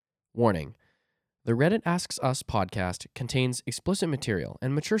Warning: the Reddit Asks Us podcast contains explicit material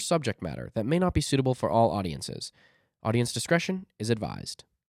and mature subject matter that may not be suitable for all audiences. Audience discretion is advised.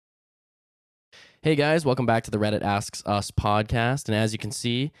 Hey guys, welcome back to the Reddit Asks Us podcast. And as you can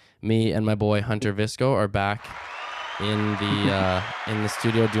see, me and my boy Hunter Viczko are back in the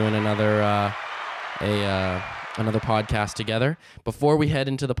studio doing another podcast together. Before we head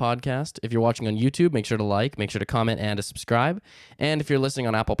into the podcast, if you're watching on YouTube, make sure to like, make sure to comment, and to subscribe. And if you're listening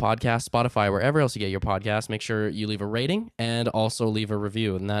on Apple Podcasts, Spotify, wherever else you get your podcasts, make sure you leave a rating and also leave a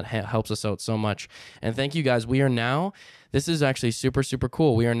review, and that helps us out so much. And thank you guys. This is actually super, super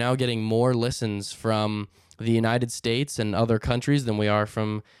cool. We are now getting more listens from the United States and other countries than we are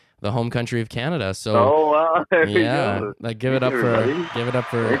from the home country of Canada. So, There yeah, you go. give it up for Thank all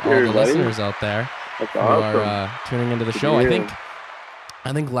you, the buddy. listeners out there That's who awesome. are tuning into the Good show. to I hear.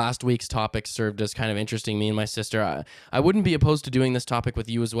 think last week's topic served as kind of interesting. Me and my sister, I wouldn't be opposed to doing this topic with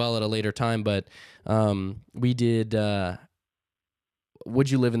you as well at a later time, but we did.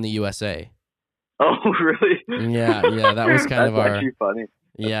 Would you live in the USA? Oh, really? Yeah, that was kind of our. That's actually funny.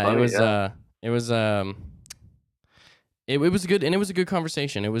 Yeah, funny, it was good, and it was a good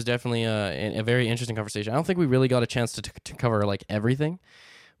conversation. It was definitely a very interesting conversation. I don't think we really got a chance to cover like everything,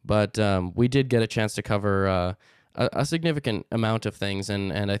 but we did get a chance to cover a significant amount of things,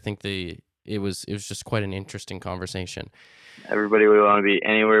 and I think it was just quite an interesting conversation. Everybody would want to be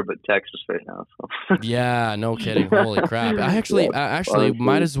anywhere but Texas right now. So. Yeah, no kidding. Holy crap! I actually honestly.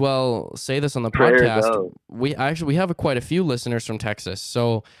 might as well say this on the Prayers podcast. out. We have quite a few listeners from Texas.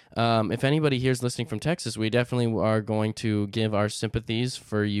 So if anybody here is listening from Texas, we definitely are going to give our sympathies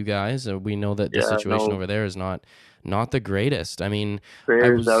for you guys. We know that the situation over there is not the greatest. I mean,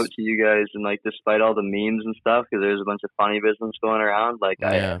 prayers out to you guys, and like despite all the memes and stuff, because there's a bunch of funny business going around. Like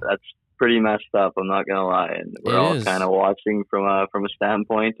that's pretty messed up. I'm not gonna lie, and we're all kind of watching from a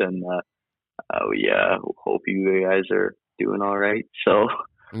standpoint, and we hope you guys are doing all right. So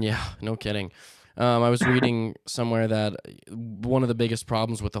yeah, no kidding. I was reading somewhere that one of the biggest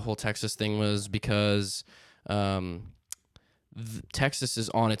problems with the whole Texas thing was because Texas is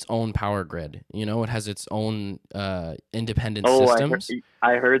on its own power grid. You know, it has its own independent systems.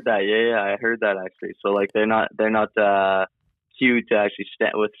 I heard that. Yeah, I heard that actually. So like they're not cued to actually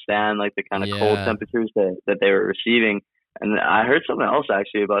withstand like the kind of cold temperatures that they were receiving. And I heard something else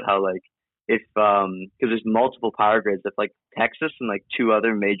actually about how like if because there's multiple power grids, if like Texas and like two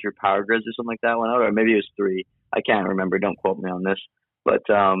other major power grids or something like that went out, or maybe it was three, I can't remember, don't quote me on this, but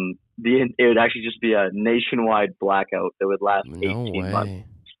it would actually just be a nationwide blackout that would last 18 months.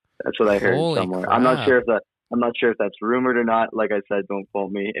 That's what I heard somewhere. Crap. I'm not sure if that's rumored or not. Like I said, don't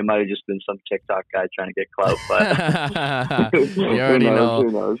quote me. It might have just been some TikTok guy trying to get clout, but you already who know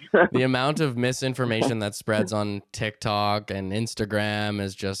knows? the amount of misinformation that spreads on TikTok and Instagram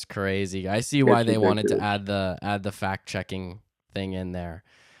is just crazy. I see why they wanted to add the fact checking thing in there.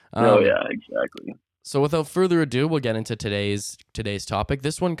 Yeah, exactly. So without further ado, we'll get into today's topic.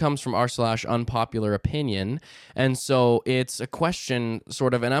 This one comes from r/unpopular opinion. And so it's a question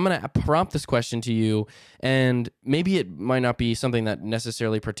sort of, and I'm going to prompt this question to you, and maybe it might not be something that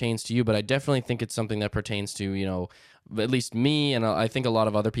necessarily pertains to you, but I definitely think it's something that pertains to, you know, at least me, and I think a lot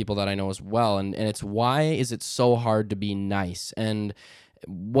of other people that I know as well. And it's, why is it so hard to be nice? And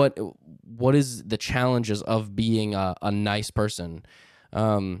what is the challenges of being a nice person?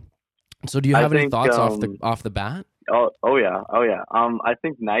 So do you have any thoughts off the bat? Oh yeah. I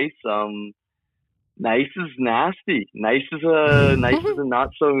think nice is nasty. Nice is a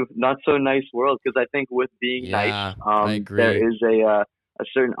not so nice world, because I think with being nice, I agree. there is a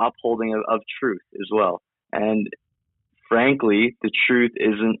certain upholding of truth as well. And frankly, the truth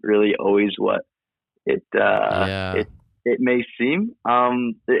isn't really always what it may seem.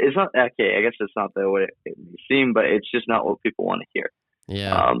 It's not okay. I guess it's not the way it may seem, but it's just not what people want to hear.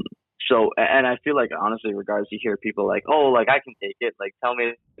 Yeah. So, and I feel like, honestly, regardless, you hear people like, oh, like, I can take it. Like, tell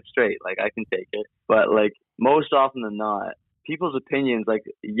me it straight. Like, I can take it. But, like, most often than not, people's opinions, like,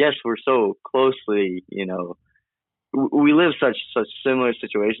 yes, we're so closely, you know, we live such similar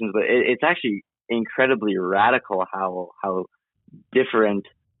situations, but it's actually incredibly radical how different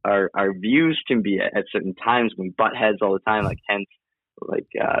our views can be at certain times. We butt heads all the time, like, hence, like,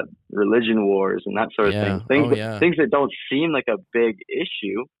 religion wars and that sort of thing. Things that don't seem like a big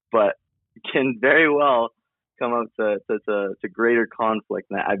issue, but can very well come up to greater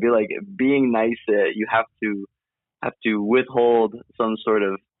conflict. And I feel like being nice, you have to withhold some sort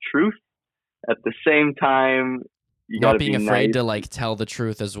of truth. At the same time, you not gotta being be afraid nice. to like tell the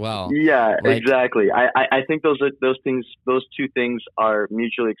truth as well. Yeah, Like, exactly. I think those things, those two things are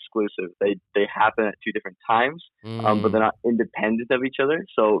mutually exclusive. They happen at two different times, but they're mm, not independent of each other.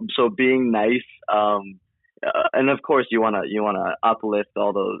 So being nice, and of course you wanna uplift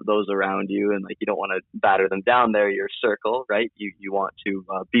all those around you, and like you don't want to batter them down. They're your circle, right? You want to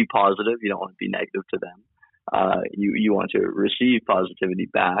be positive. You don't want to be negative to them. You want to receive positivity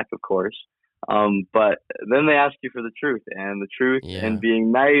back, of course. But then they ask you for the truth, and the truth and yeah,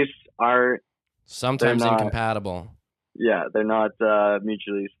 being nice are they're sometimes not incompatible. yeah they're not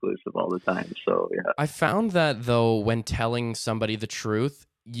mutually exclusive all the time. So yeah. I found that though, when telling somebody the truth,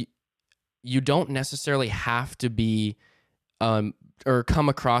 you don't necessarily have to be um or come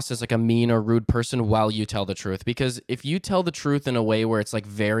across as like a mean or rude person while you tell the truth, because if you tell the truth in a way where it's like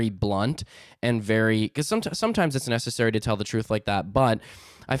very blunt and very, because sometimes it's necessary to tell the truth like that, but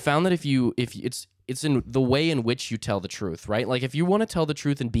I found that if it's in the way in which you tell the truth, right? Like if you want to tell the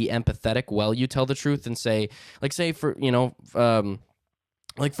truth and be empathetic while you tell the truth and say, like, say for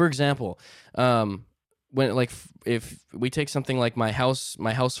like for example, when like if we take something like my house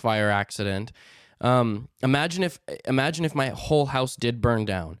fire accident, imagine if my whole house did burn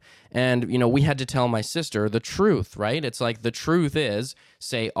down, and we had to tell my sister the truth, right? It's like the truth is,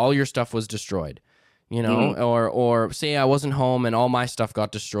 say all your stuff was destroyed, Mhm. or say I wasn't home and all my stuff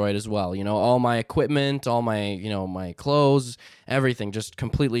got destroyed as well, all my equipment, all my my clothes, everything just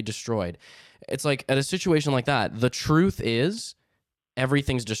completely destroyed. It's like at a situation like that, the truth is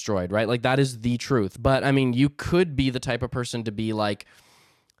everything's destroyed, right? Like that is the truth. But I mean, you could be the type of person to be like,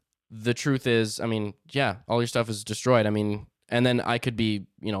 the truth is, I mean, yeah, all your stuff is destroyed. I mean, and then I could be,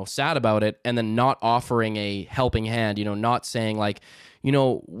 sad about it, and then not offering a helping hand, not saying like,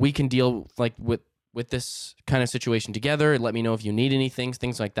 we can deal like with this kind of situation together. Let me know if you need anything,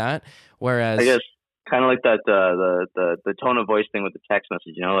 things like that. I guess Whereas, kind of like that the tone of voice thing with the text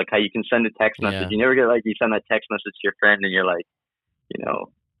message. Like how you can send a text message. yeah, You never get like you send that text message to your friend and you're like,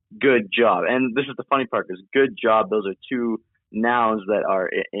 good job. And this is the funny part, because good job, those are two nouns that are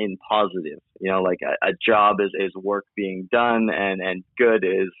in positive. Like a job is work being done, and good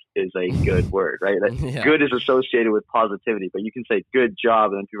is a good word, right? Like, yeah, good is associated with positivity, but you can say good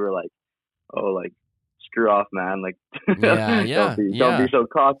job, and then people are like, oh, like screw off, man. Like yeah, don't yeah, be yeah, so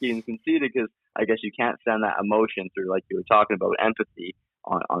cocky and conceited, because I guess you can't send that emotion through, like you were talking about, empathy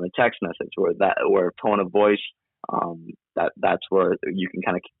on a text message, where tone of voice, that's where you can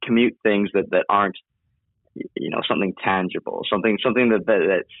kind of commute things that aren't something tangible, something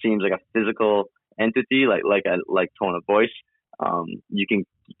that seems like a physical entity, like tone of voice. You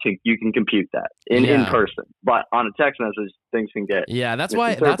can compute that in yeah. person, but on a text message things can get Yeah, that's why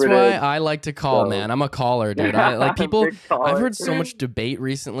misinterpreted. I like to call, So man. I'm a caller, dude. I like people. big I've caller. heard so much debate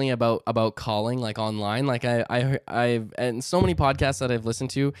recently about calling, like online. Like I've and so many podcasts that I've listened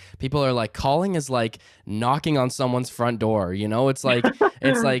to, people are like, calling is like knocking on someone's front door. It's like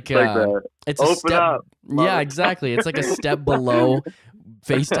It's like the it's a open step. up, Yeah, mother. exactly. It's like a step below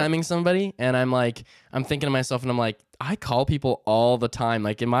FaceTiming somebody, and I'm thinking to myself, and I'm like, I call people all the time.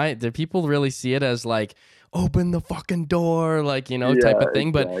 Like, do people really see it as like, open the fucking door, like, type Yeah, of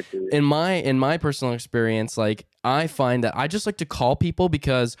thing? But exactly. in my personal experience, like, I find that I just like to call people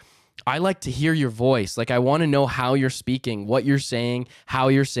because I like to hear your voice. Like, I want to know how you're speaking, what you're saying, how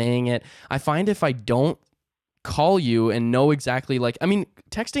you're saying it. I find if I don't call you and know exactly, like, I mean,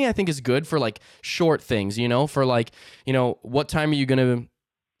 texting I think is good for like short things, for like, what time are you gonna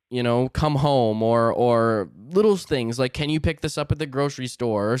come home, or little things like, can you pick this up at the grocery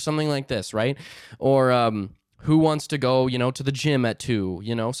store or something like this, right? Or who wants to go, to the gym at 2,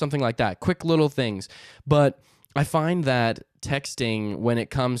 something like that. Quick little things. But I find that texting, when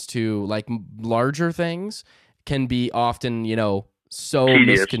it comes to like larger things, can be often, so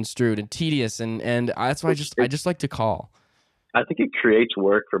Tedious. misconstrued and tedious, and that's why I It, just like to call. I think it creates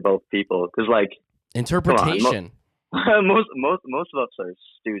work for both people, because, like, come on, Interpretation. most of us are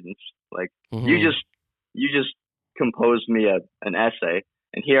students. Like, you Hmm. just you just composed me an essay,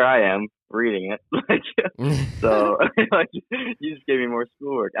 and here I am reading it. Like, so like, you just gave me more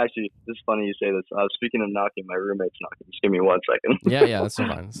schoolwork. Actually, it's funny you say this. I was speaking of knocking, my roommate's knocking. Just give me 1 second. Yeah, yeah, that's so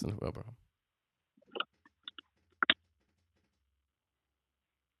fine. That's no problem.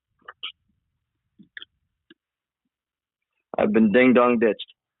 I've been ding dong ditched.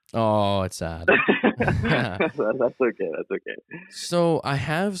 Oh, it's sad. That's okay. That's okay. So I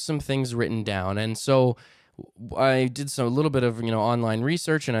have some things written down, and so I did a little bit of online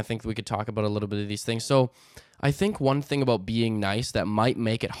research, and I think we could talk about a little bit of these things. So I think one thing about being nice that might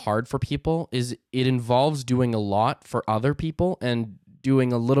make it hard for people is it involves doing a lot for other people and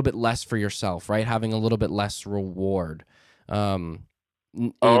doing a little bit less for yourself, right? Having a little bit less reward in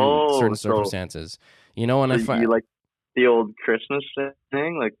certain circumstances. You know, and so I find you like the old Christmas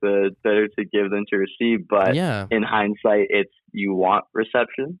thing, like the better to give than to receive, but yeah, in hindsight, it's you want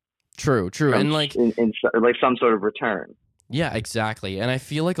reception true, from and like like some sort of return. yeah, exactly. And I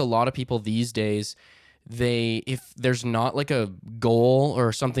feel like a lot of people these days, if there's not like a goal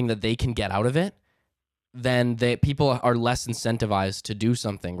or something that they can get out of it, then people are less incentivized to do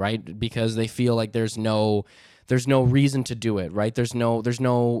something, right? Because they feel like there's no reason to do it, right? There's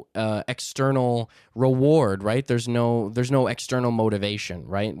no external reward, right? There's no external motivation,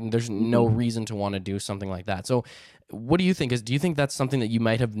 right? And there's no reason to want to do something like that. So what do you think? Do you think that's something that you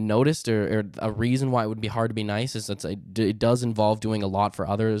might have noticed, or a reason why it would be hard to be nice is that it does involve doing a lot for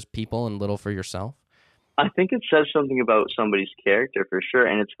others people and little for yourself? I think it says something about somebody's character for sure.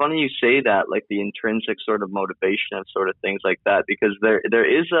 And it's funny you say that, like the intrinsic sort of motivation and sort of things like that, because there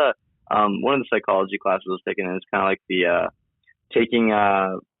is a one of the psychology classes I was taking, and it's kind of like the taking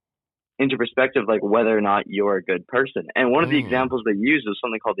into perspective like whether or not you're a good person. And one of the examples they use is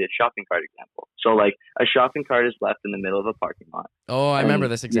something called the shopping cart example. So like a shopping cart is left in the middle of a parking lot. Oh, I remember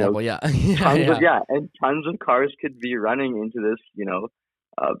this example. Yeah. And tons of cars could be running into this,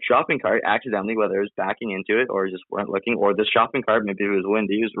 shopping cart accidentally, whether it was backing into it or just weren't looking, or the shopping cart, maybe it was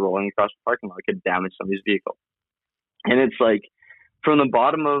windy, it was rolling across the parking lot, could damage somebody's vehicle. And it's like, from the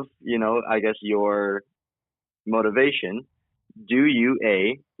bottom of, I guess your motivation, do you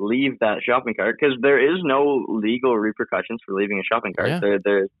leave that shopping cart? Because there is no legal repercussions for leaving a shopping cart. Yeah.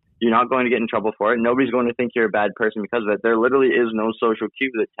 You're not going to get in trouble for it. Nobody's going to think you're a bad person because of it. There literally is no social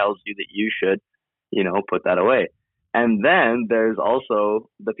cue that tells you that you should, put that away. And then there's also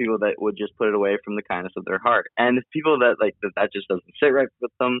the people that would just put it away from the kindness of their heart. And the people that like that just doesn't sit right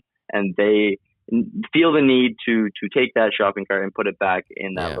with them, and they feel the need to take that shopping cart and put it back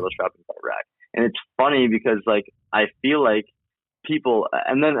in that little shopping cart rack. And it's funny because like I feel like people,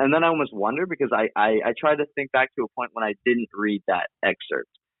 and then I almost wonder, because I try to think back to a point when I didn't read that excerpt,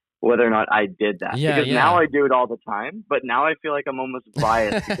 whether or not I did that. Because now I do it all the time, but now I feel like I'm almost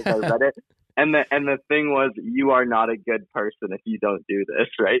biased because I read it. And the thing was, you are not a good person if you don't do this,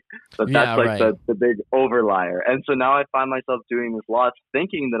 right? But that's the big overlier. And so now I find myself doing this lots,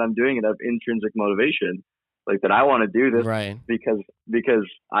 thinking that I'm doing it out of intrinsic motivation, like that I want to do this because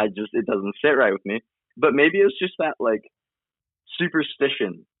it doesn't sit right with me. But maybe it's just that like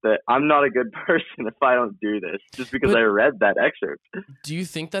superstition that I'm not a good person if I don't do this, just because I read that excerpt. Do you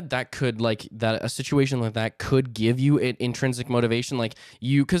think that could, like, that a situation like that could give you an intrinsic motivation, like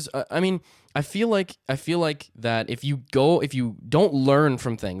you? Because I mean, I feel like that if you don't learn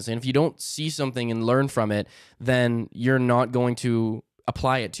from things, and if you don't see something and learn from it, then you're not going to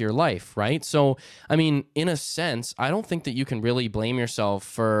apply it to your life, right? So I mean, in a sense, I don't think that you can really blame yourself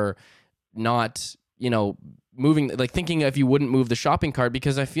for not, moving, like thinking if you wouldn't move the shopping cart,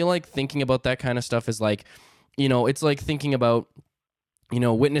 because I feel like thinking about that kind of stuff is like, it's like thinking about,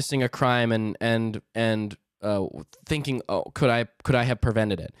 witnessing a crime and thinking, oh, could I have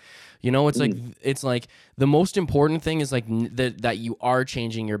prevented it? It's like the most important thing is like that you are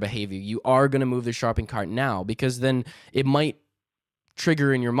changing your behavior. You are going to move the shopping cart now, because then it might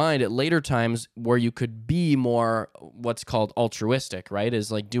trigger in your mind at later times where you could be more what's called altruistic, right?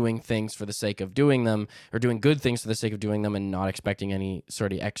 Is like doing things for the sake of doing them, or doing good things for the sake of doing them, and not expecting any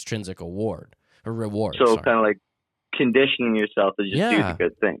sort of extrinsic reward. So kind of like conditioning yourself to just do the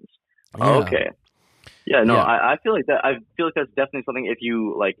good things. Yeah. Okay. Yeah, no, yeah. I feel like that. I feel like that's definitely something.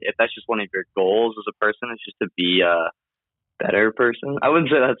 If that's just one of your goals as a person, it's just to be a better person. I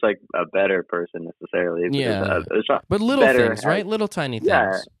wouldn't say that's like a better person necessarily. It's not, but little things, right? Little tiny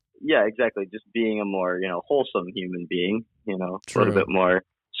things. Yeah, exactly. Just being a more wholesome human being. A little bit more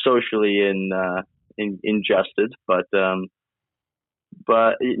socially injusted, but no,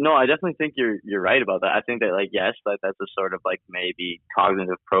 I definitely think you're right about that. I think that yes, that's a sort of like maybe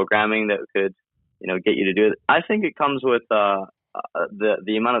cognitive programming that could get you to do it. I think it comes with the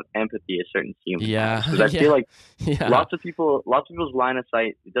amount of empathy a certain human has. Because I feel like lots of people's line of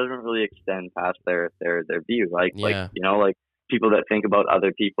sight, it doesn't really extend past their view. Like people that think about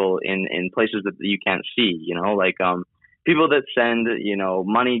other people in places that you can't see. People that send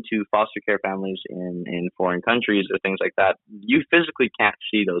money to foster care families in foreign countries or things like that. You physically can't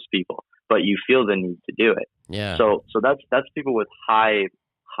see those people, but you feel the need to do it. Yeah. So that's people with high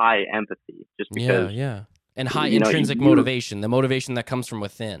empathy, just because and high intrinsic motivation, the motivation that comes from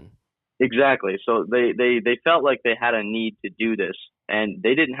within. Exactly. So they felt like they had a need to do this, and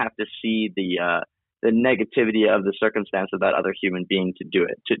they didn't have to see the negativity of the circumstance of that other human being to do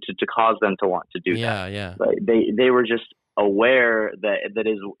it, to cause them to want to do that. Yeah. Like they were just aware that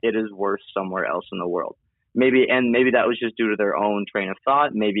it is worse somewhere else in the world. Maybe that was just due to their own train of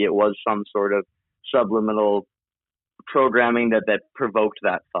thought. Maybe it was some sort of subliminal programming that provoked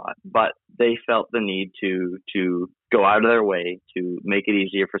that thought, but they felt the need to go out of their way to make it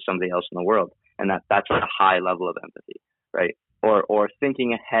easier for somebody else in the world, and that's a high level of empathy, right? Or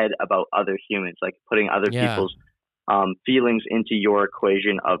thinking ahead about other humans, like putting other people's feelings into your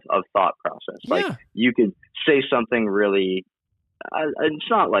equation of thought process. Like you could say something really, it's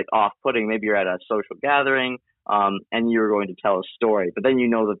not like off-putting. Maybe you're at a social gathering, and you're going to tell a story, but then you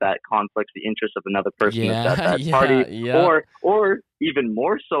know that conflicts the interest of another person that's at that party, or even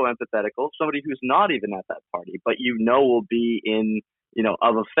more so empathetical, somebody who's not even at that party, but will be in,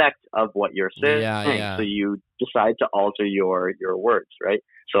 of effect of what you're saying. So you decide to alter your words, right?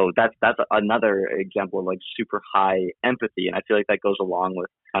 So that's another example of like super high empathy, and I feel like that goes along with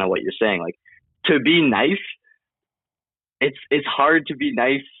kind of what you're saying. Like, to be nice, it's hard to be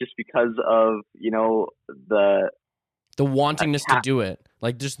nice just because of the wantingness to do it,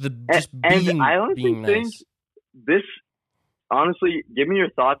 like just being I honestly being think nice. This, honestly, give me your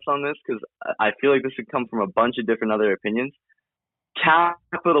thoughts on this, because I feel like this would come from a bunch of different other opinions.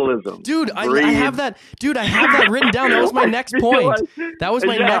 Capitalism, dude. I have that. Dude, I have that written down. That was my next point. That was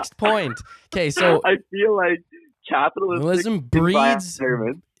my next point. Okay, so I feel like capitalism breeds.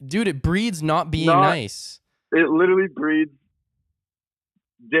 Dude, it breeds not being nice. It literally breeds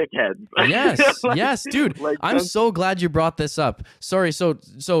dickheads. Yes, dude. Like, I'm so glad you brought this up. Sorry, so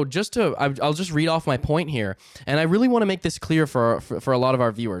just I'll just read off my point here, and I really want to make this clear for a lot of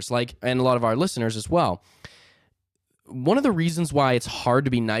our viewers, and a lot of our listeners as well. One of the reasons why it's hard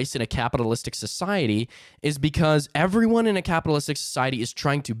to be nice in a capitalistic society is because everyone in a capitalistic society is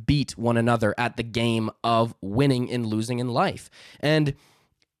trying to beat one another at the game of winning and losing in life. And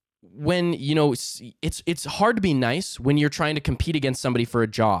when it's hard to be nice when you're trying to compete against somebody for a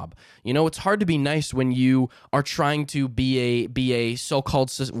job. It's hard to be nice when you are trying to be a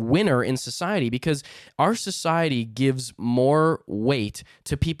so-called winner in society, because our society gives more weight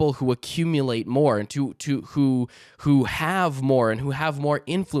to people who accumulate more, and who have more, and who have more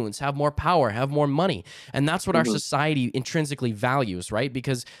influence, have more power, have more money. And that's what our society intrinsically values, right?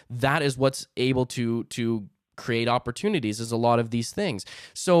 Because that is what's able to create opportunities, is a lot of these things.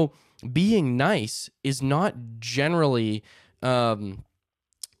 So being nice is not generally a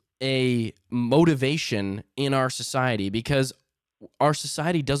motivation in our society, because our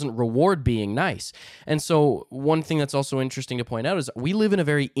society doesn't reward being nice. And so one thing that's also interesting to point out is we live in a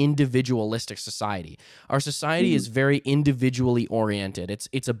very individualistic society. Our society is very individually oriented.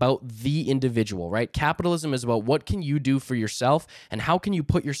 It's about the individual, right? Capitalism is about what can you do for yourself, and how can you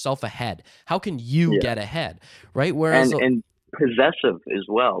put yourself ahead? How can you get ahead, right? Whereas and possessive as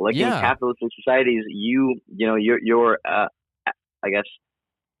well. Like in capitalistic societies, you're I guess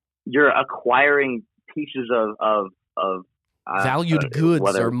you're acquiring pieces of valued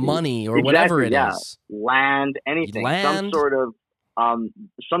goods or money or whatever it is, land, anything, some sort of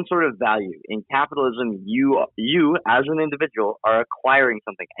value. In capitalism, you as an individual are acquiring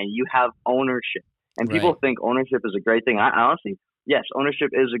something, and you have ownership. And people think ownership is a great thing. I honestly, yes, ownership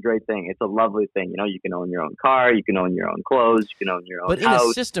is a great thing. It's a lovely thing. You can own your own car, you can own your own clothes, you can own your own house. But in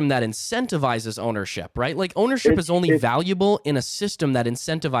a system that incentivizes ownership, right? Like, ownership is only valuable in a system that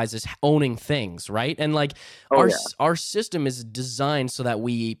incentivizes owning things, right? And like our system is designed so that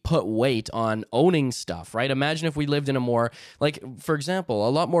we put weight on owning stuff, right? Imagine if we lived in a more, like, for example,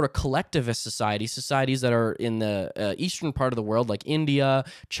 a lot more collectivist societies that are in the eastern part of the world, like India,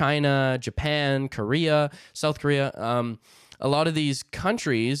 China, Japan, Korea, South Korea. A lot of these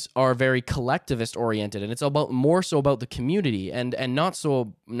countries are very collectivist oriented, and it's more so about the community, and not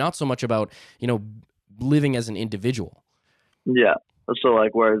so much about living as an individual. Yeah. So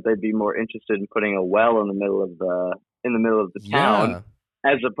like, whereas they'd be more interested in putting a well in the middle of the town,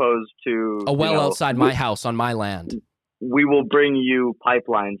 as opposed to a well outside my house on my land. We will bring you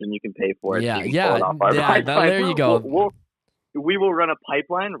pipelines, and you can pay for it. There you go. We will run a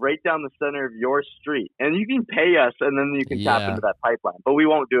pipeline right down the center of your street, and you can pay us, and then you can tap into that pipeline, but we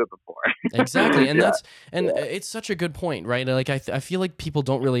won't do it before. Exactly. And it's such a good point, right? Like, I feel like people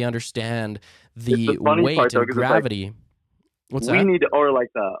don't really understand the weight and gravity. What's that? We need, or like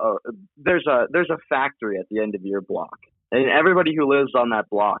there's a factory at the end of your block, and everybody who lives on that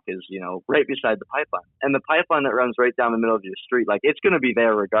block is, right beside the pipeline, and the pipeline that runs right down the middle of your street, like, it's going to be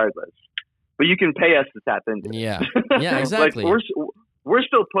there regardless. But you can pay us to tap into it. Yeah, exactly. Like, we're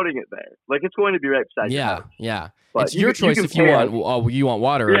still putting it there. Like, it's going to be right beside your house. Yeah. But it's your choice if you want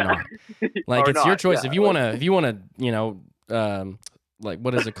water or not. Like, it's your choice if you want to like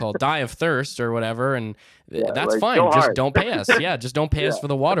what is it called, die of thirst or whatever, and that's like, fine. go Just hard. don't pay us. Yeah, just don't pay us for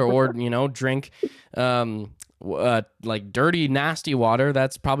the water, or drink like dirty, nasty water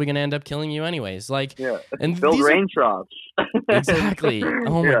that's probably going to end up killing you anyways. Like, and build rain troughs. Exactly.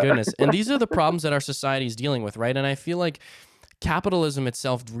 Oh my goodness. And these are the problems that our society is dealing with, right? And I feel like capitalism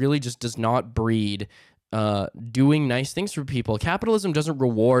itself really just does not breed doing nice things for people. Capitalism doesn't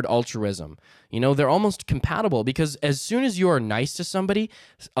reward altruism. They're almost compatible, because as soon as you are nice to somebody,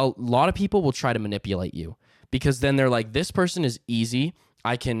 a lot of people will try to manipulate you, because then they're like, this person is easy.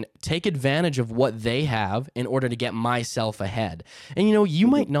 I can take advantage of what they have in order to get myself ahead. And you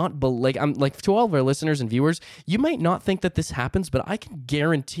might not I'm like, to all of our listeners and viewers, you might not think that this happens, but I can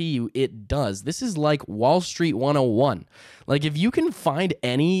guarantee you it does. This is like Wall Street 101. Like, if you can find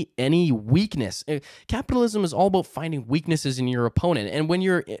any weakness, capitalism is all about finding weaknesses in your opponent. And when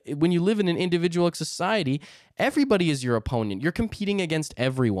you live in an individualistic society, everybody is your opponent. You're competing against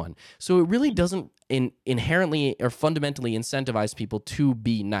everyone. So it really doesn't inherently or fundamentally incentivize people to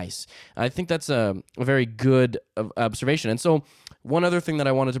be nice. I think that's a very good observation. And so one other thing that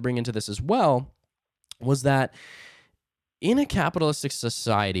I wanted to bring into this as well was that in a capitalistic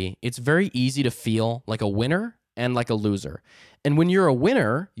society, it's very easy to feel like a winner and like a loser. And when you're a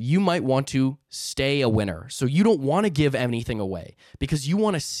winner, you might want to stay a winner. So you don't want to give anything away, because you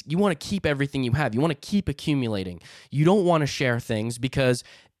want to keep everything you have. You want to keep accumulating. You don't want to share things because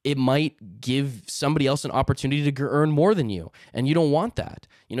it might give somebody else an opportunity to earn more than you, and you don't want that.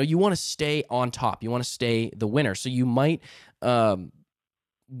 You want to stay on top. You want to stay the winner. So you might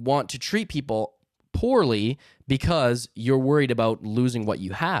want to treat people poorly because you're worried about losing what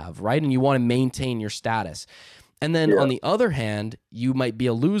you have, right? And you want to maintain your status. And then on the other hand, you might be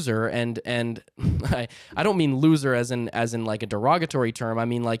a loser, and I don't mean loser as in like a derogatory term. I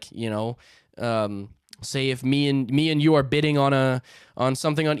mean, like, say if me and you are bidding on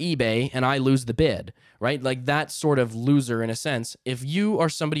something on eBay and I lose the bid, right? Like, that sort of loser in a sense. If you are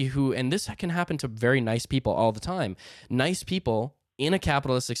somebody who, and this can happen to very nice people all the time, nice people in a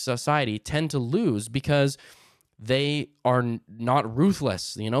capitalistic society tend to lose because they are not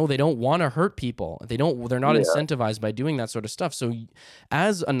ruthless. They don't want to hurt people. They're not incentivized by doing that sort of stuff. So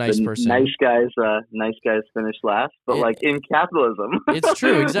as a nice person, nice guys finish last, but like in capitalism, it's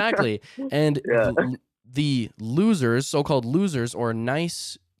true. Exactly. And the losers, so-called losers or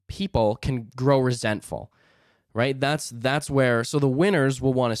nice people, can grow resentful. Right? That's where, so the winners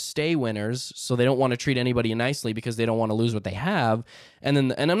will want to stay winners, so they don't want to treat anybody nicely because they don't want to lose what they have.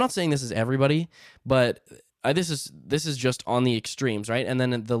 And I'm not saying this is everybody, but this is just on the extremes, right? And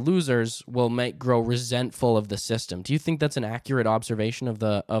then the losers will grow resentful of the system. Do you think that's an accurate observation of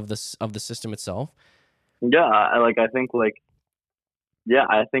the system itself? Yeah, I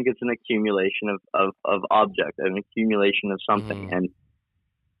think it's an accumulation of object, an accumulation of something, and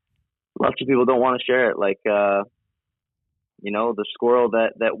lots of people don't want to share it. Like, the squirrel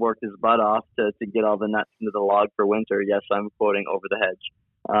that worked his butt off to get all the nuts into the log for winter. Yes, I'm quoting over the hedge.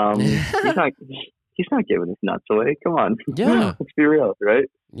 He's not giving his nuts away. Come on. Yeah. Let's be real, right?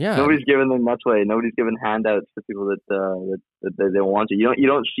 Yeah. Nobody's giving their nuts away. Nobody's giving handouts to people that they don't want to. You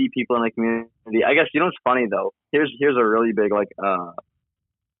don't see people in the community. I guess, what's funny though? Here's a really big, like,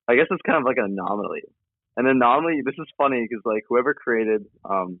 I guess it's kind of like an anomaly. An anomaly. This is funny because, like, whoever created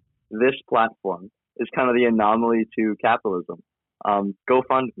this platform is kind of the anomaly to capitalism.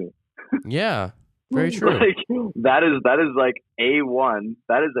 GoFundMe. Yeah. Very true. Like, that is like A1.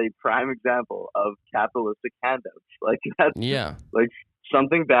 That is a prime example of capitalistic handouts. Like, that's like,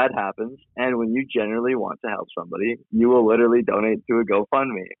 something bad happens, and when you genuinely want to help somebody, you will literally donate to a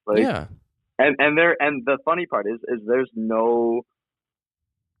GoFundMe. Like, and the funny part is there's no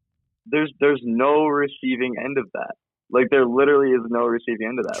receiving end of that. Like, there literally is no receiving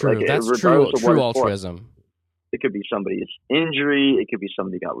end of that. True. Like, that's true altruism. It could be somebody's injury. It could be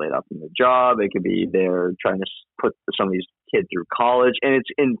somebody got laid off from their job. It could be they're trying to put somebody's kid through college. And it's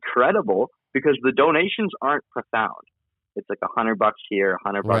incredible because the donations aren't profound. It's like $100 here,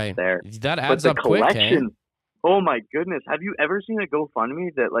 $100 there. That adds up quick, collection, oh my goodness. Have you ever seen a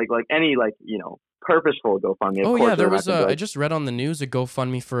GoFundMe that like any, like, purposeful GoFundMe? Oh yeah, there was I just read on the news a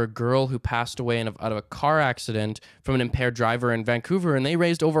GoFundMe for a girl who passed away out of a car accident from an impaired driver in Vancouver, and they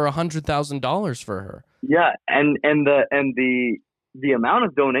raised over $100,000 for her. Yeah, and the amount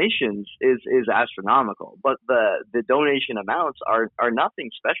of donations is astronomical, but the donation amounts are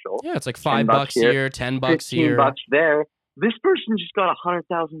nothing special. Yeah, it's like $5 here, $10 here, $15 there. This person just got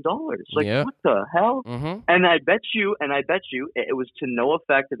 $100,000. Like, what the hell? Mm-hmm. And I bet you, it was to no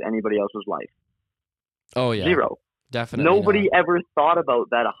effect of anybody else's life. Oh yeah, zero. Definitely. Nobody ever thought about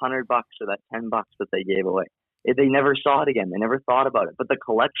that $100 or that $10 that they gave away. they never saw it again. They never thought about it. But the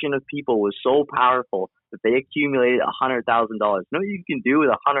collection of people was so powerful that they accumulated $100,000. You know what you can do with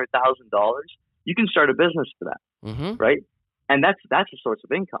 $100,000? You can start a business for that, right? And that's a source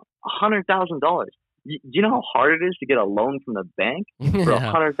of income. $100,000. You know how hard it is to get a loan from the bank for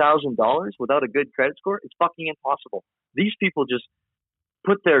 $100,000 without a good credit score? It's fucking impossible. These people just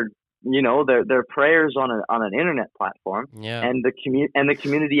put their their prayers on an internet platform, and the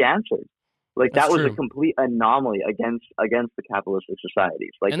community answered. Like that was a complete anomaly against the capitalistic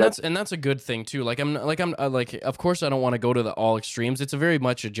societies. Like that's a good thing too. Like of course I don't want to go to the all extremes. It's a very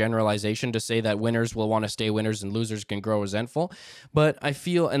much a generalization to say that winners will want to stay winners and losers can grow resentful. But I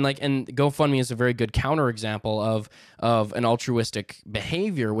feel and GoFundMe is a very good counterexample of an altruistic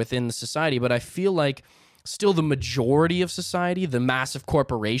behavior within the society. But I feel like still the majority of society, the massive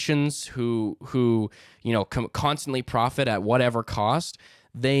corporations who constantly profit at whatever cost,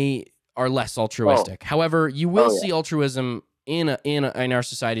 they are less altruistic. However, you will see altruism in our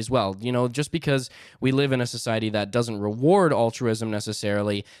society as well. Just because we live in a society that doesn't reward altruism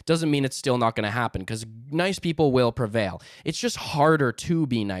necessarily doesn't mean it's still not going to happen, because nice people will prevail. It's just harder to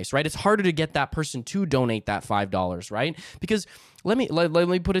be nice, right? It's harder to get that person to donate that $5, right? Because let me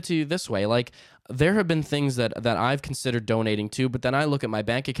put it to you this way. Like, there have been things that I've considered donating to, but then I look at my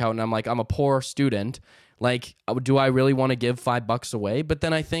bank account and I'm like, I'm a poor student. Like, do I really want to give $5 away? But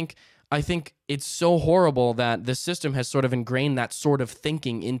then I think it's so horrible that the system has sort of ingrained that sort of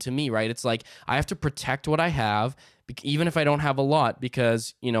thinking into me, right? It's like I have to protect what I have, even if I don't have a lot,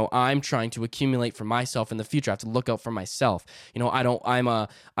 because I'm trying to accumulate for myself in the future. I have to look out for myself.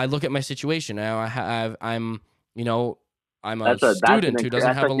 I look at my situation. I'm a student who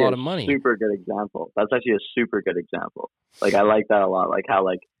doesn't have a lot of money. Super good example. That's actually a super good example. Like, I like that a lot. Like how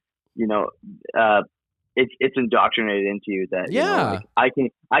it's indoctrinated into you that I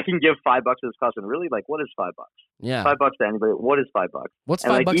can give $5 to this customer. Really, like, what is $5? Yeah, $5 to anybody. What is $5? What's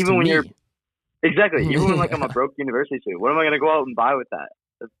 $5 even to when me? You're exactly even when I'm a broke university student, what am I going to go out and buy with that?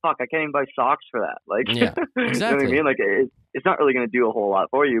 Fuck, I can't even buy socks for that. Like, yeah, exactly. You know what I mean? Like, it's not really going to do a whole lot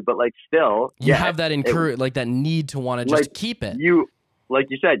for you, but like, still, you have that that need to want to just keep it. Like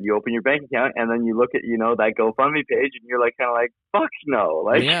you said, you open your bank account and then you look at that GoFundMe page and you're like, kind of like, fuck no,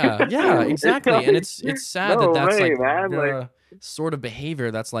 like yeah, exactly. And it's sad that's way, like man. the sort of behavior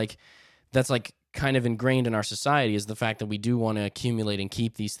that's kind of ingrained in our society, is the fact that we do want to accumulate and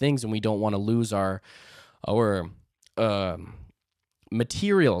keep these things, and we don't want to lose our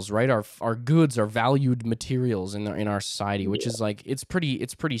materials, right? Our goods, our valued materials in our society, which is like it's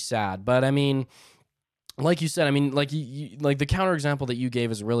pretty sad. But I mean, like you said, I mean, like you like the counterexample that you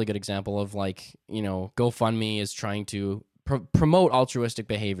gave is a really good example of GoFundMe is trying to promote altruistic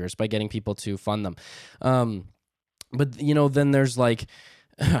behaviors by getting people to fund them. But then there's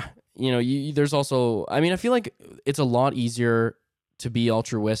there's also, I mean, I feel like it's a lot easier to be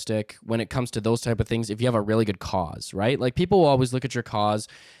altruistic when it comes to those type of things if you have a really good cause, right? Like, people will always look at your cause,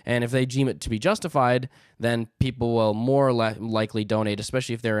 and if they deem it to be justified, then people will more likely donate,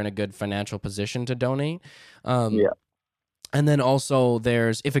 especially if they're in a good financial position to donate. And then also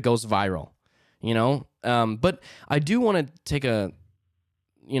there's if it goes viral, but I do want to take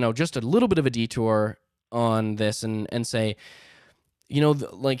just a little bit of a detour on this and say,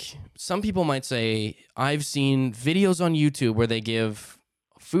 like, some people might say, I've seen videos on YouTube where they give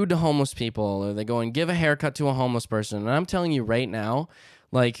food to homeless people, or they go and give a haircut to a homeless person. And I'm telling you right now,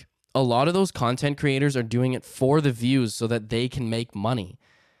 like, a lot of those content creators are doing it for the views so that they can make money.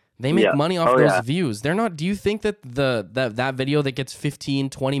 They make money off those views. They're not. Do you think that that video that gets 15,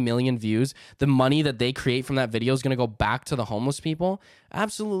 20 million views, the money that they create from that video is going to go back to the homeless people?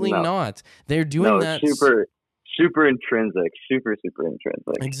 Absolutely not. They're doing that. Super intrinsic, super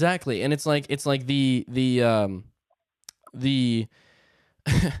intrinsic. Exactly, and it's like the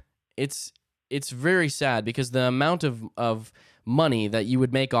it's very sad, because the amount of money that you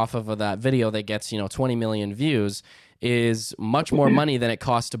would make off of that video that gets 20 million views is much more money than it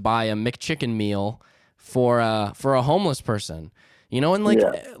costs to buy a McChicken meal for a homeless person. And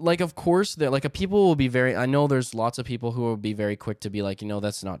like of course, people will be I know there's lots of people who will be very quick to be like,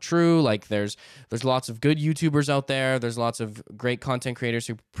 that's not true. Like, there's lots of good YouTubers out there. There's lots of great content creators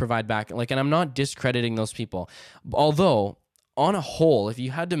who provide back. Like, and I'm not discrediting those people. Although, on a whole, if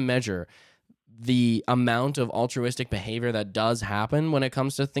you had to measure the amount of altruistic behavior that does happen when it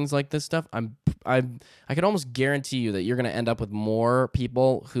comes to things like this stuff, I could almost guarantee you that you're going to end up with more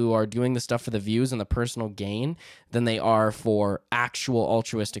people who are doing the stuff for the views and the personal gain than they are for actual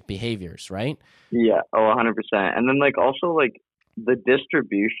altruistic behaviors, right? Yeah, 100%. And then also the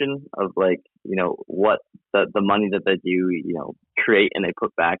distribution of like, what the money that you create and they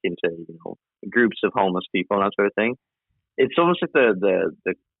put back into, groups of homeless people and that sort of thing. It's almost like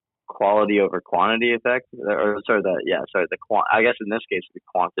the quality over quantity effect, or sorry, I guess in this case, the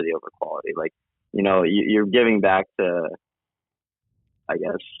quantity over quality. Like, you're giving back to, I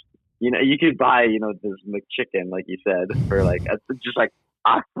guess, you could buy, this McChicken, like you said, for like just like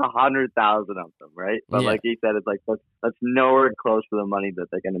 100,000 of them, right? But Yeah. like you said, it's like that's nowhere close to the money that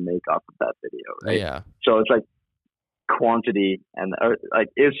they're gonna make off of that video, right? Yeah. So it's like quantity like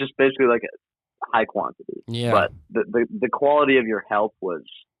it's just basically like high quantity. Yeah. But the quality of your help was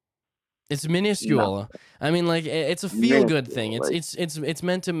It's minuscule. nothing. I mean, like it's a feel good thing. Minuscule, It's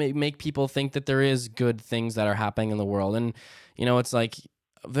meant to make people think that there is good things that are happening in the world, and it's like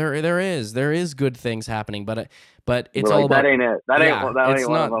there is good things happening, but it's all about that ain't it. That yeah. ain't that It's ain't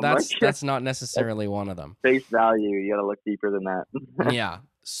one of not them. that's not necessarily one of them. Face value. You gotta look deeper than that. Yeah.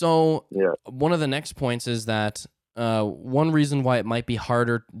 So Yeah. one of the next points is that one reason why it might be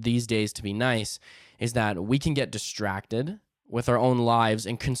harder these days to be nice is that we can get distracted with our own lives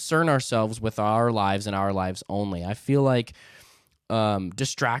and concern ourselves with our lives and our lives only. I feel like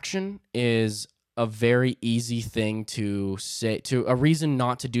distraction is a very easy thing to say, to a reason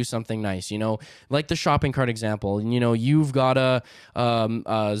not to do something nice, like the shopping cart example. You've got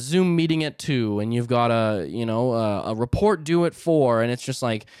a Zoom meeting at 2 and you've got a report due at 4, and it's just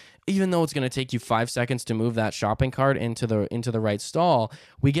like, even though it's going to take you 5 seconds to move that shopping cart into the right stall,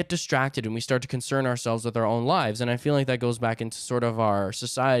 we get distracted and we start to concern ourselves with our own lives. And I feel like that goes back into sort of our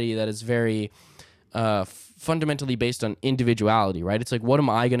society that is very fundamentally based on individuality, right? It's like, what am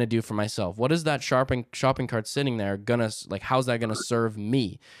I going to do for myself? What is that shopping cart sitting there gonna, like, how's that going to serve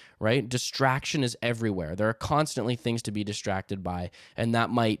me, right? Distraction is everywhere. There are constantly things to be distracted by, and that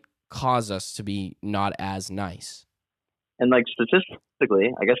might cause us to be not as nice. And like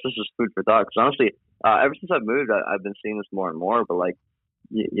statistically, I guess this is food for thought. Because honestly, ever since I've moved, I've been seeing this more and more. But like,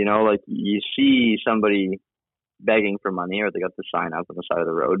 like you see somebody begging for money, or they got the sign up on the side of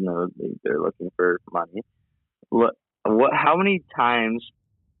the road, and they're looking for money. How many times?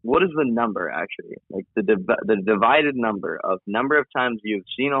 What is the number actually? Like the divided number of times you've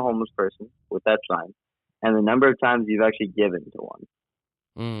seen a homeless person with that sign, and the number of times you've actually given to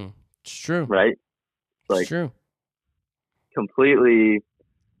one. It's true, right? It's true. Completely,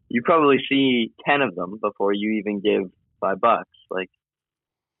 you probably see 10 of them before you even give $5. Like,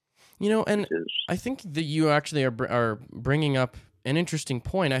 and I think that you actually are bringing up an interesting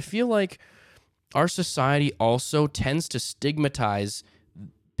point. I feel like our society also tends to stigmatize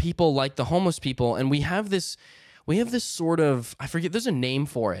people like the homeless people, and we have this sort of, I forget, there's a name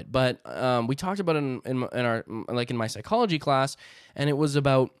for it, but we talked about it in my psychology class, and it was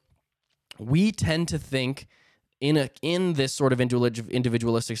about, we tend to think in this sort of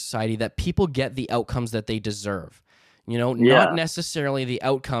individualistic society that people get the outcomes that they deserve, not necessarily the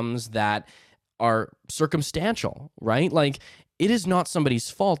outcomes that are circumstantial, right? Like, it is not somebody's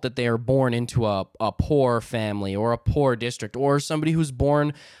fault that they are born into a poor family or a poor district, or somebody who's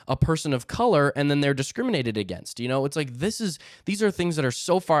born a person of color and then they're discriminated against. It's like, these are things that are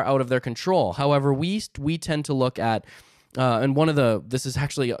so far out of their control. However, we tend to look at, and this is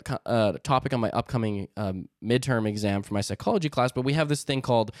actually a topic on my upcoming midterm exam for my psychology class, but we have this thing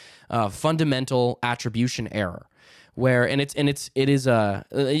called fundamental attribution error, where, it is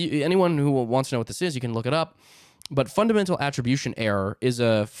anyone who wants to know what this is, you can look it up. But fundamental attribution error is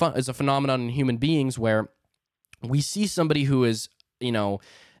a phenomenon in human beings where we see somebody who is,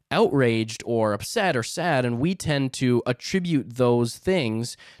 outraged or upset or sad, and we tend to attribute those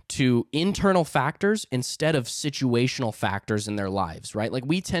things to internal factors instead of situational factors in their lives, right? Like,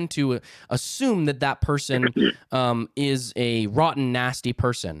 we tend to assume that person is a rotten, nasty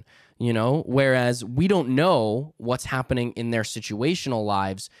person, whereas we don't know what's happening in their situational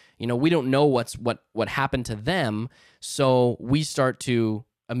lives. We don't know what happened to them, so we start to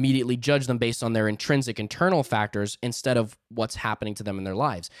immediately judge them based on their intrinsic internal factors instead of what's happening to them in their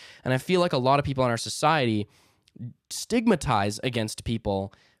lives. And I feel like a lot of people in our society stigmatize against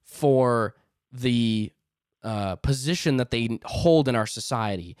people for the position that they hold in our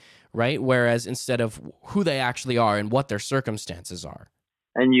society, right? Whereas instead of who they actually are and what their circumstances are.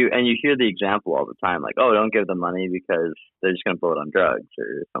 And you hear the example all the time, like, oh, don't give them money because they're just going to blow it on drugs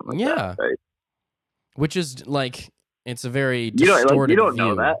or something like that, right? Which is like, it's a very distorted you don't view.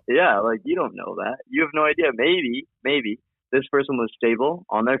 know that. Yeah, like, you don't know that. You have no idea. Maybe this person was stable,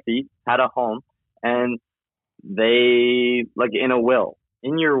 on their feet, had a home, and they, like, in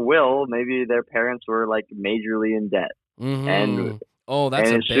your will, maybe their parents were like majorly in debt. Mm-hmm. And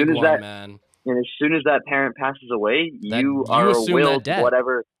that's a big one, man. And as soon as that parent passes away, That you you are assume that willed debt.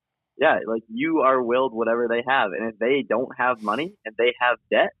 whatever. Yeah, like you are willed whatever they have, and if they don't have money and they have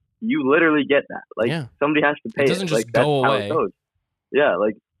debt, you literally get that. Like Yeah. somebody has to pay It it. doesn't Like just that's go how it away. goes. Yeah,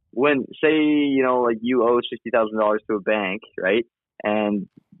 like when say like you owe $60,000 to a bank, right? And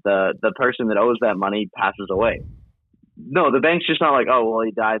the person that owes that money passes away. No, the bank's just not like, oh well,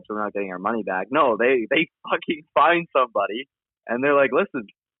 he died, so we're not getting our money back. No, they fucking find somebody, and they're like, listen,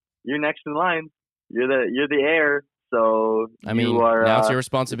 you're next in line. You're the heir, so I you mean, are now it's your you're paying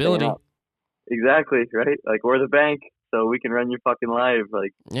responsibility. up. Exactly, right? Like we're the bank, so we can run your fucking life,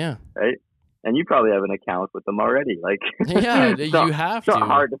 like Yeah. right? And you probably have an account with them already. Like Yeah, you have it's not to.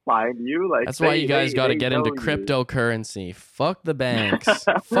 hard to find you. Like That's why you guys got to they get into know you. cryptocurrency. Fuck the banks.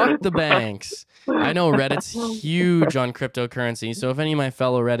 Fuck the banks. I know Reddit's huge on cryptocurrency. So if any of my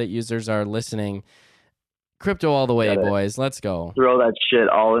fellow Reddit users are listening, crypto all the way, Gotta boys. Let's go. throw that shit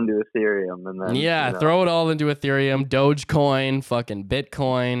all into Ethereum, and then Yeah, throw it all into Ethereum, Dogecoin, fucking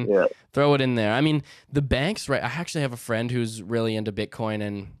Bitcoin. yeah. Throw it in there. I mean, the banks, right? I actually have a friend who's really into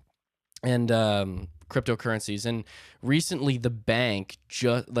Bitcoin and cryptocurrencies, and recently the bank,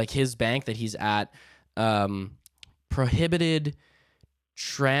 just like his bank that he's at, prohibited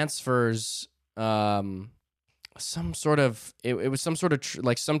transfers. Some sort of it was some sort of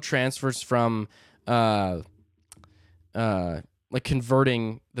like some transfers from like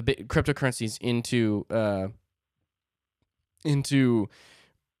converting the cryptocurrencies into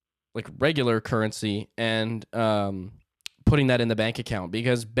like regular currency and putting that in the bank account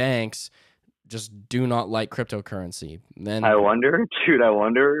because banks just do not like cryptocurrency. Then I wonder, dude. I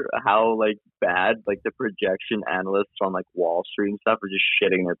wonder how like bad like the projection analysts on like Wall Street and stuff are just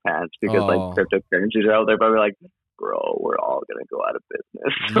shitting their pants because like cryptocurrencies are out there. Probably like, bro, we're all gonna go out of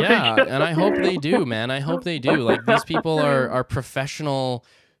business. Yeah, and I hope they do, man. I hope they do. Like these people are professional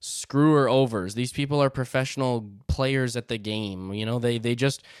screwer overs. These people are professional players at the game. You know, they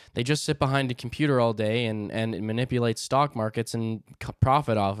just sit behind a computer all day and manipulate stock markets and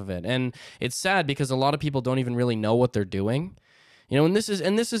profit off of it. And it's sad because a lot of people don't even really know what they're doing. You know, and this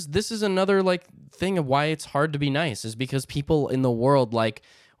is another like thing of why it's hard to be nice is because people in the world like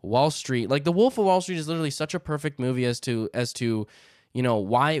Wall Street, like The Wolf of Wall Street is literally such a perfect movie as to you know,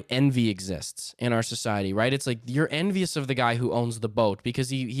 why envy exists in our society, right? It's like you're envious of the guy who owns the boat because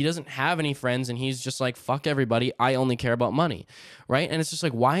he doesn't have any friends and he's just like, fuck everybody, I only care about money, right? And it's just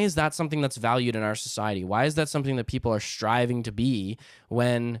like, why is that something that's valued in our society? Why is that something that people are striving to be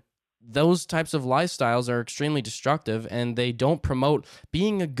when those types of lifestyles are extremely destructive and they don't promote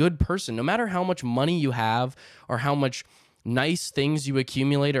being a good person? No matter how much money you have or how much nice things you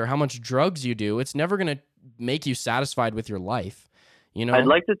accumulate or how much drugs you do, it's never going to make you satisfied with your life. You know, I'd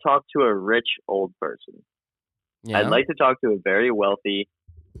like to talk to a rich old person. yeah. I'd like to talk to a very wealthy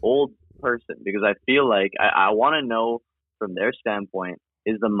old person because I feel like I want to know from their standpoint,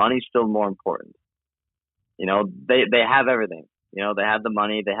 is the money still more important? You know, they have everything. You know, they had the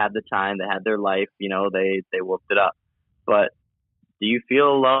money, they had the time, they had their life. You know, they whooped it up. But do you feel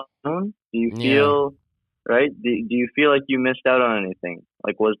alone? Do you feel right? Do you feel like you missed out on anything?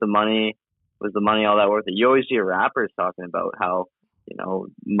 Like, was the money all that worth it? You always hear rappers talking about how, you know,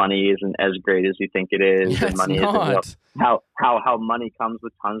 money isn't as great as you think it is, and money isn't how money comes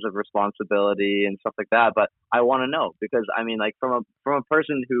with tons of responsibility and stuff like that. But I want to know because I mean, like from a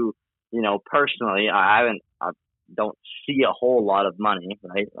person who, you know, personally, I don't see a whole lot of money,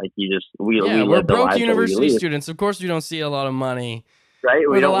 right? Like we're broke university students. Of course, we don't see a lot of money. Right?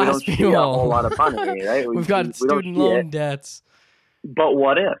 We don't see a whole lot of money, right? We've got student loan debts. But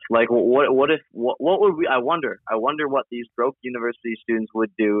what if? Like, what would we? I wonder what these broke university students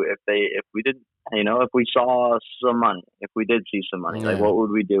would do if we didn't, you know, if we saw some money, if we did see some money, like what would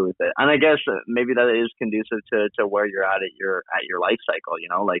we do with it? And I guess maybe that is conducive to where you're at your life cycle. You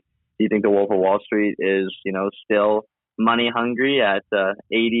know, like, do you think the Wolf of Wall Street is, you know, still money hungry at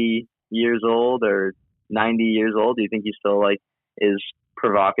 80 years old or 90 years old? Do you think he still like is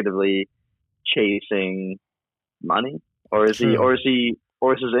provocatively chasing money? Or is his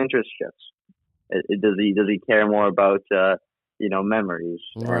interest shifts? Does he care more about you know, memories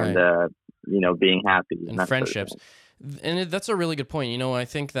and you know, being happy and friendships? Sort of and that's a really good point. You know, I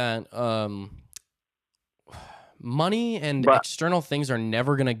think that money and external things are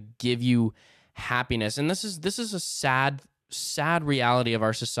never going to give you happiness, and this is a sad reality of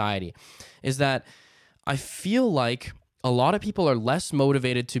our society. Is that I feel like a lot of people are less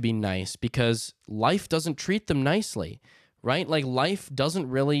motivated to be nice because life doesn't treat them nicely. Right? Like life doesn't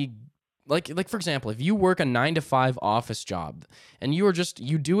really like for example, if you work a 9-to-5 office job and you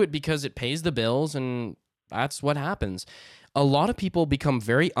do it because it pays the bills and that's what happens. a lot of people become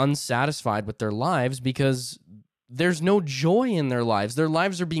very unsatisfied with their lives because there's no joy in their lives. Their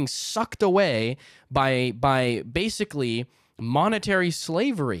lives are being sucked away by basically monetary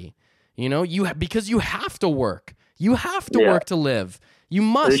slavery. You know, because you have to work. You have to work to live. You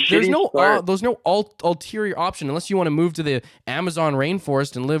must. There's no ulterior option unless you want to move to the Amazon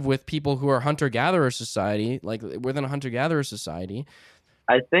rainforest and live with people who are hunter-gatherer society, like within a hunter-gatherer society.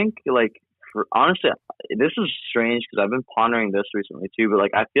 I think, like, honestly, this is strange because I've been pondering this recently too, but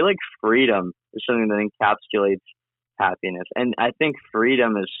like I feel like freedom is something that encapsulates happiness. And I think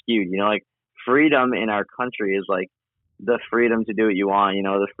freedom is skewed. You know, like freedom in our country is like the freedom to do what you want, you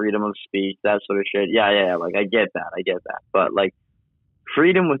know, the freedom of speech, that sort of shit. Yeah. Like I get that. But like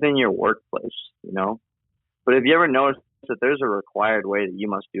freedom within your workplace, you know? But have you ever noticed that there's a required way that you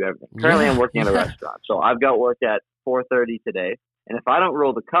must do everything? Currently I'm working at a restaurant. So I've got work at 4:30 today. And if I don't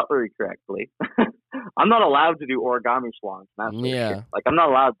roll the cutlery correctly, I'm not allowed to do origami swans. That sort of shit. Like I'm not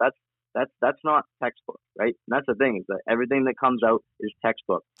allowed. That's not textbook, right? And that's the thing, is that everything that comes out is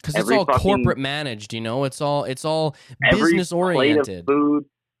textbook. Because it's all corporate managed, you know. It's all business oriented. Plate of food,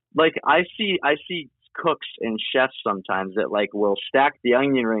 like I see cooks and chefs sometimes that like will stack the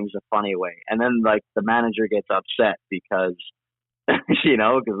onion rings a funny way, and then like the manager gets upset because you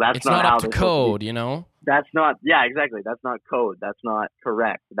know, because that's it's not not how up to code, you know. That's not, yeah, exactly. That's not code. That's not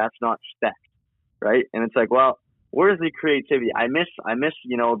correct. That's not spec, right? And it's like, well, where's the creativity? I miss,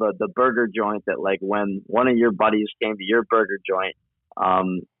 you know, the burger joint that like when one of your buddies came to your burger joint,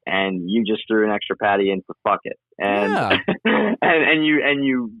 and you just threw an extra patty in for fuck it, and and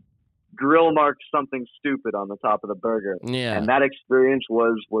you grill marked something stupid on the top of the burger, and that experience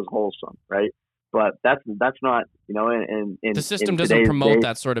was wholesome, right? But that's not, you know, in the system in doesn't promote day,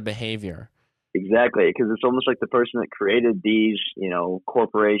 that sort of behavior. Exactly, because it's almost like the person that created these, you know,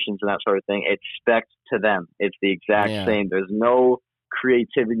 corporations and that sort of thing, it's spec to them. It's the exact same. There's no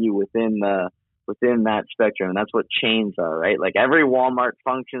creativity within that spectrum, and that's what chains are, right? Like every Walmart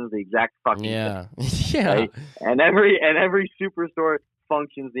functions the exact fucking same, right? And every superstore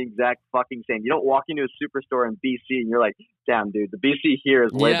functions the exact fucking same. You don't walk into a superstore in BC and you're like, damn, dude, the BC here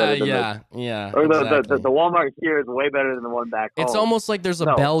is way better than or the Walmart here is way better than the one back home. It's almost like there's a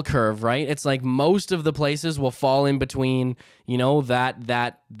bell curve, right? It's like most of the places will fall in between, you know, that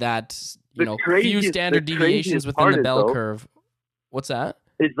you know, few standard deviations within the bell curve. What's that?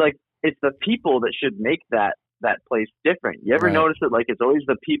 It's like it's the people that should make that place different. You ever notice that like it's always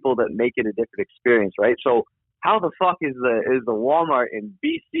the people that make it a different experience, right? So how the fuck is the Walmart in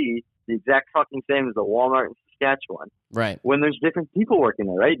BC the exact fucking same as the Walmart in Saskatchewan? Right. When there's different people working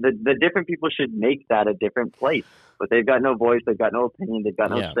there, right? The different people should make that a different place. But they've got no voice, they've got no opinion, they've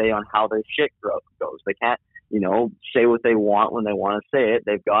got no say on how their shit goes. They can't, you know, say what they want when they want to say it.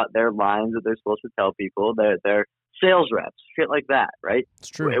 They've got their lines that they're supposed to tell people. They're sales reps, shit like that, right? It's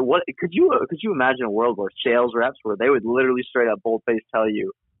true. What could you imagine a world where sales reps, where they would literally straight up bold-faced tell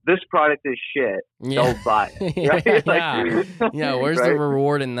you, this product is shit, don't buy it. Right? Where's the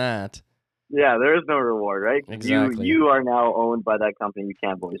reward in that? Yeah, there is no reward, right? Exactly. You are now owned by that company. You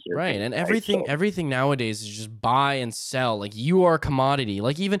can't voice your opinion, and everything nowadays is just buy and sell. Like you are a commodity.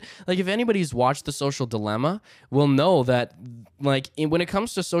 Like even like if anybody's watched The Social Dilemma, will know that like when it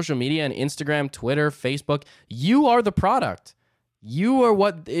comes to social media and Instagram, Twitter, Facebook, you are the product. You are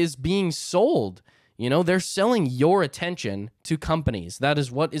what is being sold. You know, they're selling your attention to companies. That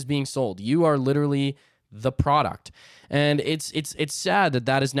is what is being sold. You are literally the product. And it's sad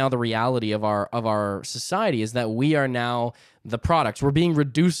that is now the reality of our society, is that we are now the products. We're being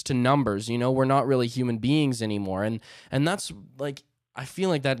reduced to numbers, you know, we're not really human beings anymore. And that's like, I feel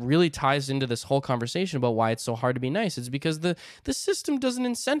like that really ties into this whole conversation about why it's so hard to be nice. It's because the system doesn't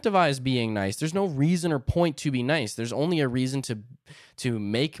incentivize being nice. There's no reason or point to be nice. There's only a reason to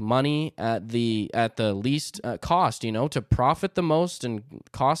make money at the least cost, you know, to profit the most and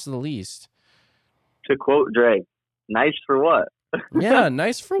cost the least. To quote Drake, nice for what? Yeah,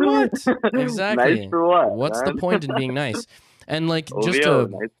 nice for what? Exactly. Nice for what? What's the point in being nice? And like nice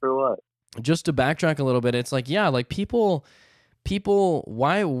for what? Just to backtrack a little bit, it's like, yeah, like people,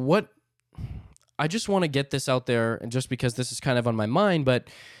 what? I just want to get this out there, and just because this is kind of on my mind, but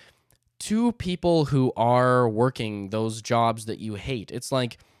to people who are working those jobs that you hate, it's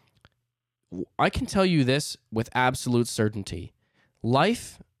like, I can tell you this with absolute certainty.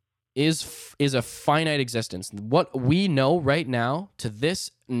 Life is a finite existence. What we know right now,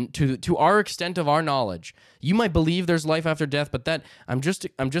 to our extent of our knowledge, you might believe there's life after death, but that I'm just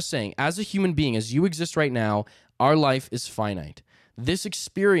saying, as a human being, as you exist right now, our life is finite. This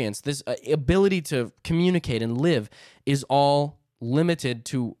experience, this ability to communicate and live, is all limited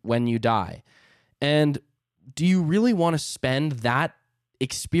to when you die. And do you really want to spend that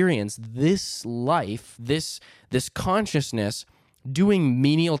experience, this life, this consciousness doing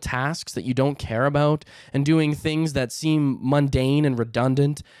menial tasks that you don't care about and doing things that seem mundane and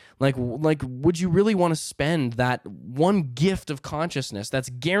redundant? Like would you really want to spend that one gift of consciousness that's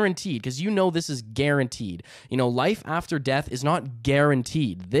guaranteed? Because this is guaranteed. Life after death is not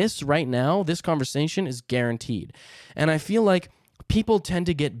guaranteed. This right now, this conversation is guaranteed. And I feel like people tend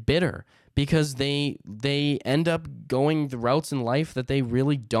to get bitter because they end up going the routes in life that they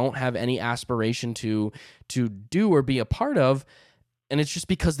really don't have any aspiration to do or be a part of. And it's just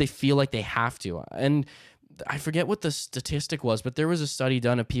because they feel like they have to. And I forget what the statistic was, but there was a study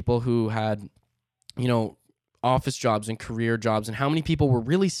done of people who had, office jobs and career jobs, and how many people were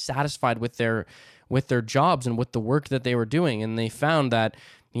really satisfied with their jobs and with the work that they were doing. And they found that,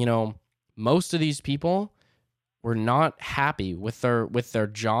 most of these people were not happy with their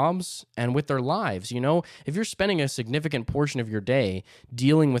jobs and with their lives. If you're spending a significant portion of your day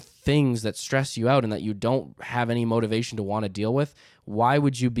dealing with things that stress you out and that you don't have any motivation to want to deal with, why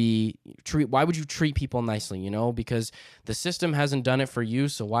would you treat people nicely? Because the system hasn't done it for you,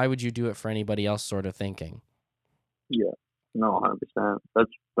 so why would you do it for anybody else, sort of thinking? Yeah, no, 100%. That's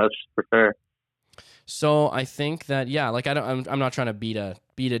for fair. So I think that, I'm not trying to beat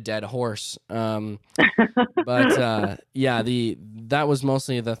a dead horse, but that was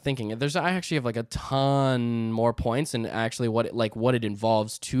mostly the thinking. I actually have like a ton more points and actually what it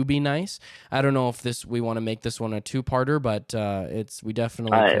involves to be nice. I don't know if we want to make this one a two-parter, but we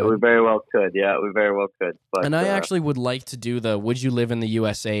definitely could. We very well could. Yeah, we very well could. But, and I actually would like to do the "Would you live in the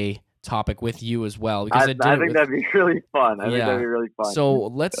USA?" topic with you as well, because I think that'd be really fun. I think that'd be really fun. So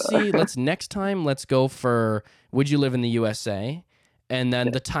let's see. Next time, let's go for "Would you live in the USA?" And then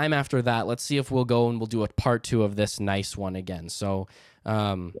the time after that, let's see if we'll go and we'll do a part 2 of this nice one again. So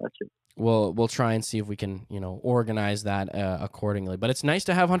gotcha. we'll try and see if we can organize that accordingly. But it's nice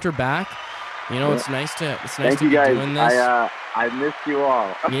to have Hunter back. It's nice to Thank you be guys. doing this. I missed you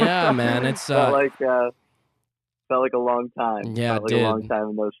all. Yeah, man. It's felt like a long time. Yeah, felt like a long time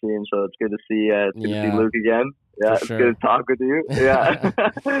in those scenes. So it's good to see. To see Luke again. Yeah, it's sure. good to talk with you. Yeah.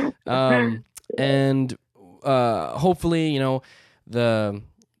 And hopefully, the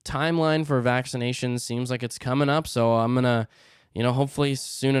timeline for vaccinations seems like it's coming up. So I'm gonna, hopefully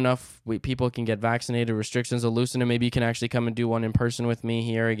soon enough people can get vaccinated. Restrictions will loosen, and maybe you can actually come and do one in person with me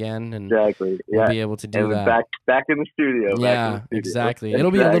here again, and exactly. we'll be able to do that. Back in the studio. Yeah, exactly.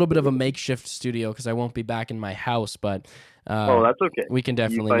 It'll be a little bit of a makeshift studio because I won't be back in my house, but that's okay. We can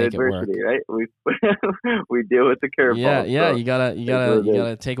definitely make it work. Right? We deal with the curveballs. Yeah. You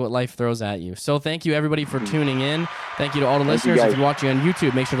gotta take what life throws at you. So thank you everybody for tuning in. Thank you to all the listeners. If you're watching on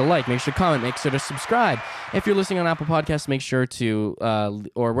YouTube, make sure to like, make sure to comment, make sure to subscribe. If you're listening on Apple Podcasts, make sure to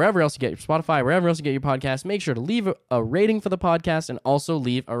or wherever else you get your Spotify, wherever else you get your podcast, make sure to leave a rating for the podcast and also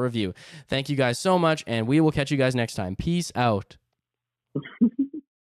leave a review. Thank you guys so much, and we will catch you guys next time. Peace out.